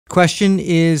Question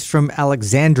is from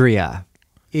Alexandria.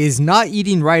 Is not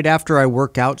eating right after I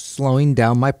work out slowing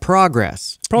down my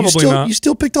progress? Probably not. You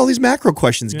still picked all these macro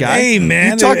questions, guy. Hey,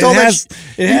 man. You talked all that.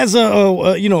 It has a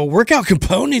workout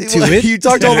component to it. You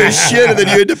talked all this shit, and then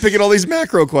you ended up picking all these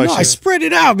macro questions. No, I spread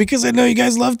it out because I know you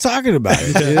guys love talking about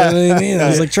it. You know what I mean? I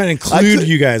was like trying to include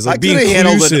you guys. Like, I could have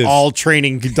handled an all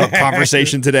training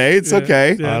conversation today. It's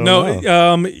okay. Yeah.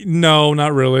 No,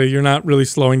 not really. You're not really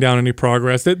slowing down any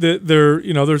progress.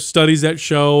 There's studies that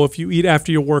show if you eat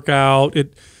after your workout,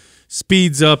 it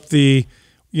speeds up the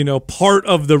part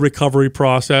of the recovery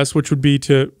process, which would be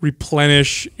to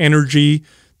replenish energy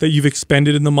that you've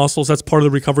expended in the muscles. That's part of the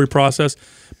recovery process.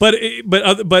 But it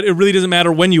really doesn't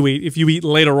matter when you eat. If you eat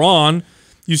later on,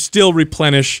 you still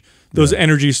replenish those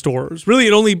energy stores. Really,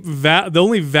 the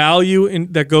only value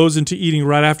that goes into eating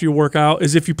right after you work out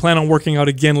is if you plan on working out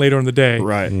again later in the day,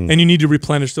 right? And you need to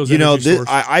replenish those. Energy stores.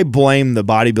 I blame the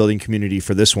bodybuilding community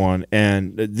for this one,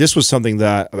 and this was something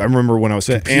that I remember when I was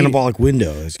competing. Anabolic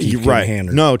window, right?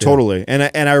 No, totally.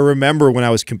 And I remember when I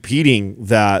was competing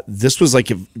that this was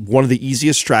like one of the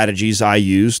easiest strategies I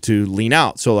used to lean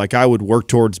out. So like I would work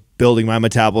towards building my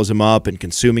metabolism up and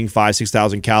consuming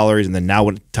 5,000–6,000 calories, and then now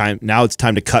it's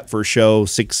time to cut for a show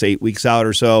 6–8 weeks out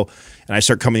or so, and I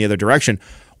start coming the other direction.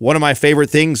 One of my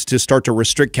favorite things to start to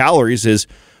restrict calories is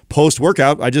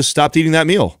post-workout, I just stopped eating that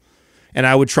meal, and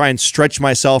I would try and stretch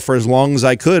myself for as long as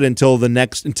I could until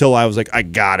I was like, I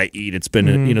gotta eat. It's been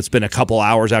it's been a couple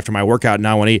hours after my workout, and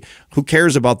now I want to eat. Who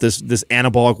cares about this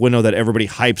anabolic window that everybody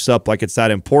hypes up like it's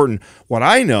that important? What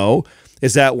I know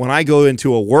is that when I go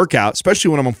into a workout, especially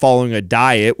when I'm following a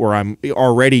diet where I'm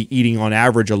already eating on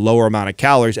average a lower amount of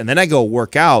calories, and then I go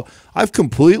work out, I've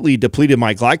completely depleted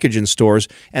my glycogen stores.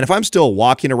 And if I'm still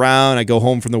walking around, I go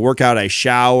home from the workout, I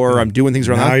shower, I'm doing things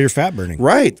around now you're fat burning.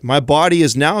 Right. My body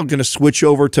is now going to switch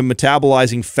over to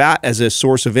metabolizing fat as a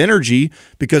source of energy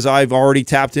because I've already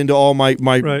tapped into all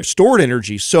my stored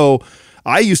energy. So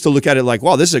I used to look at it like,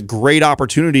 wow, this is a great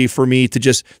opportunity for me to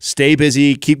just stay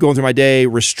busy, keep going through my day,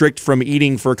 restrict from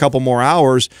eating for a couple more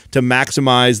hours to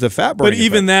maximize the fat burning. But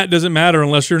even that doesn't matter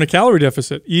unless you're in a calorie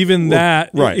deficit.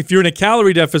 If you're in a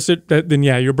calorie deficit, then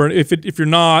yeah, you're burning. If you're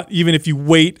not, even if you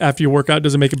wait after your workout, it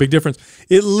doesn't make a big difference.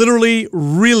 It literally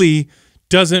really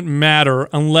doesn't matter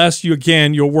unless you're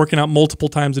working out multiple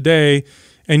times a day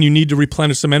and you need to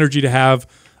replenish some energy to have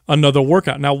another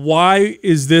workout. Now, why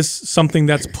is this something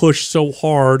that's pushed so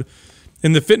hard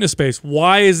in the fitness space?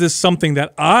 Why is this something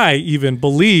that I even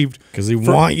believed? Because they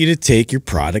want you to take your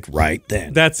product right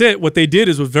then. That's it. What they did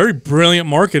is with very brilliant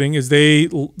marketing is they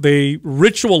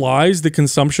ritualized the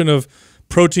consumption of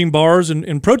protein bars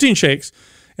and protein shakes.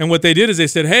 And what they did is they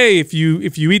said, hey, if you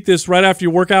eat this right after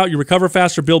your workout, you recover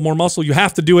faster, build more muscle, you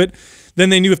have to do it.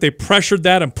 Then they knew if they pressured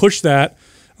that and pushed that,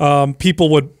 people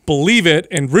would believe it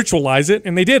and ritualize it,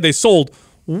 and they did. They sold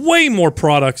way more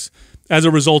products as a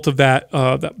result of that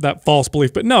that false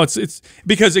belief. But no, it's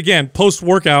because again, post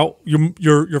workout,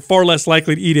 you're far less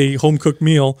likely to eat a home cooked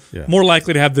meal, more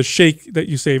likely to have the shake that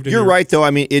you saved. You're right, though. I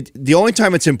mean, the only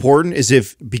time it's important is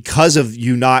if because of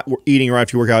you not eating right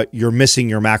after you work out, you're missing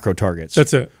your macro targets.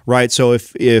 That's it, right? So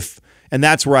if and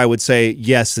that's where I would say,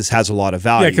 yes, this has a lot of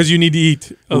value. Yeah, because you need to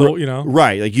eat a little,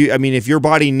 Right. Like I mean, if your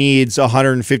body needs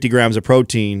 150 grams of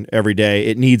protein every day,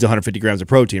 it needs 150 grams of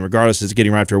protein, regardless if it's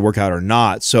getting right after a workout or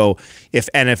not. So if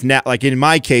now, like in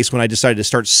my case, when I decided to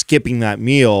start skipping that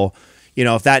meal,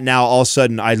 if that now all of a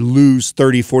sudden I lose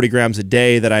 30–40 grams a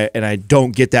day and I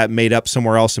don't get that made up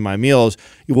somewhere else in my meals,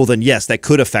 well then yes, that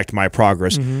could affect my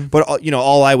progress. But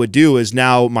all I would do is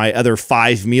now my other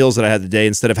 5 meals that I had the day,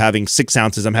 instead of having 6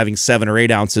 ounces, I'm having 7 or 8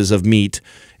 ounces of meat,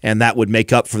 and that would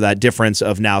make up for that difference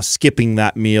of now skipping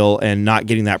that meal and not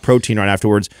getting that protein right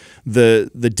afterwards. The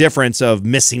difference of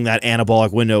missing that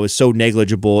anabolic window is so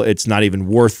negligible, it's not even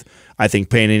worth, I think,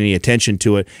 paying any attention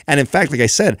to it. And in fact, like I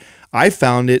said, I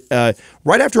found it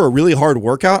right after a really hard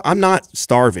workout, I'm not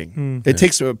starving. It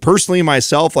takes, personally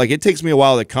myself, like it takes me a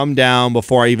while to come down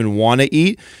before I even want to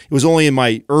eat. It was only in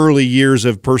my early years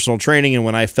of personal training and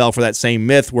when I fell for that same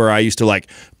myth where I used to like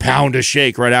pound a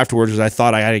shake right afterwards because I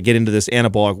thought I had to get into this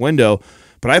anabolic window.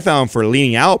 But I found for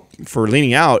leaning out,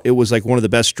 it was like one of the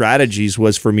best strategies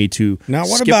was for me to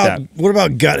skip that. What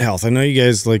about gut health? I know you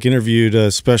guys like interviewed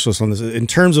a specialist on this in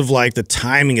terms of like the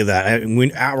timing of that.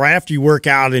 Right after you work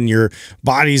out and your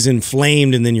body's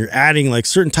inflamed, and then you're adding like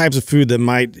certain types of food that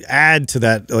might add to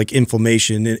that like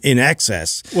inflammation in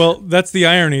excess. Well, that's the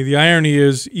irony. The irony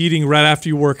is eating right after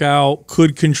you work out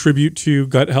could contribute to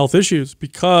gut health issues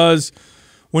because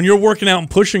when you're working out and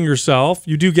pushing yourself,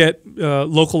 you do get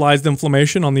localized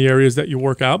inflammation on the areas that you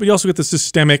work out, but you also get the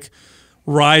systemic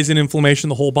rise in inflammation in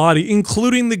the whole body,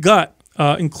 including the gut.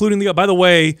 including the gut. By the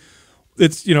way,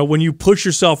 it's when you push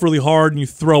yourself really hard and you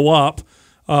throw up,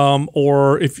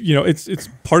 or if it's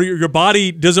part of your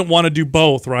body doesn't want to do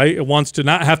both, right? It wants to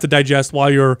not have to digest while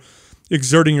you're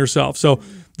exerting yourself. So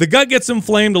the gut gets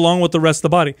inflamed along with the rest of the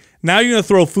body. Now you're going to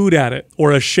throw food at it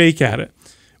or a shake at it.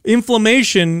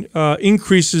 Inflammation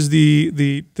increases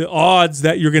the odds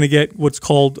that you're going to get what's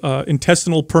called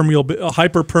intestinal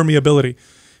hyperpermeability,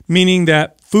 meaning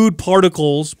that food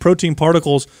particles, protein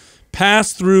particles,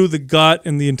 pass through the gut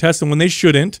and the intestine when they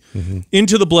shouldn't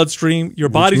into the bloodstream. Your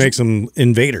body makes them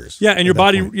invaders. Yeah, and your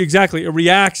body exactly, it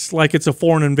reacts like it's a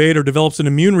foreign invader, develops an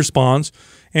immune response.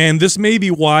 And this may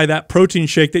be why that protein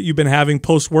shake that you've been having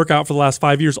post-workout for the last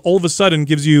 5 years all of a sudden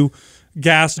gives you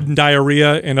gas and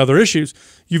diarrhea and other issues.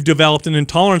 You've developed an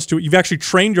intolerance to it. You've actually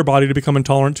trained your body to become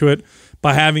intolerant to it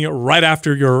by having it right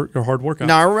after your hard workout.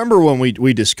 Now, I remember when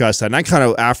we discussed that, and I kind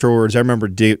of afterwards, I remember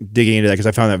digging into that because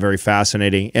I found that very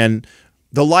fascinating. And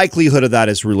the likelihood of that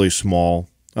is really small.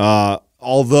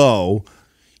 Although,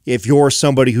 if you're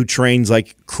somebody who trains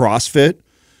like CrossFit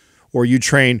or you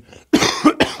train,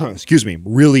 excuse me,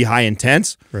 really high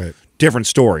intense, right, different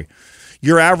story.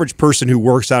 Your average person who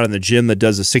works out in the gym that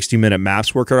does a 60-minute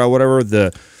MAPS workout or whatever,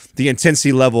 the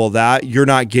intensity level of that, you're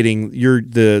not getting you're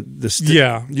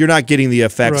not getting the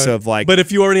effects of like. But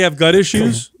if you already have gut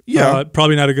issues,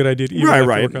 probably not a good idea to eat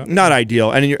right, not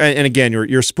ideal. And again,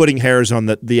 you're splitting hairs on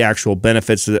the actual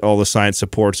benefits that all the science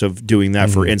supports of doing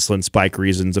that for insulin spike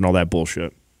reasons and all that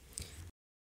bullshit.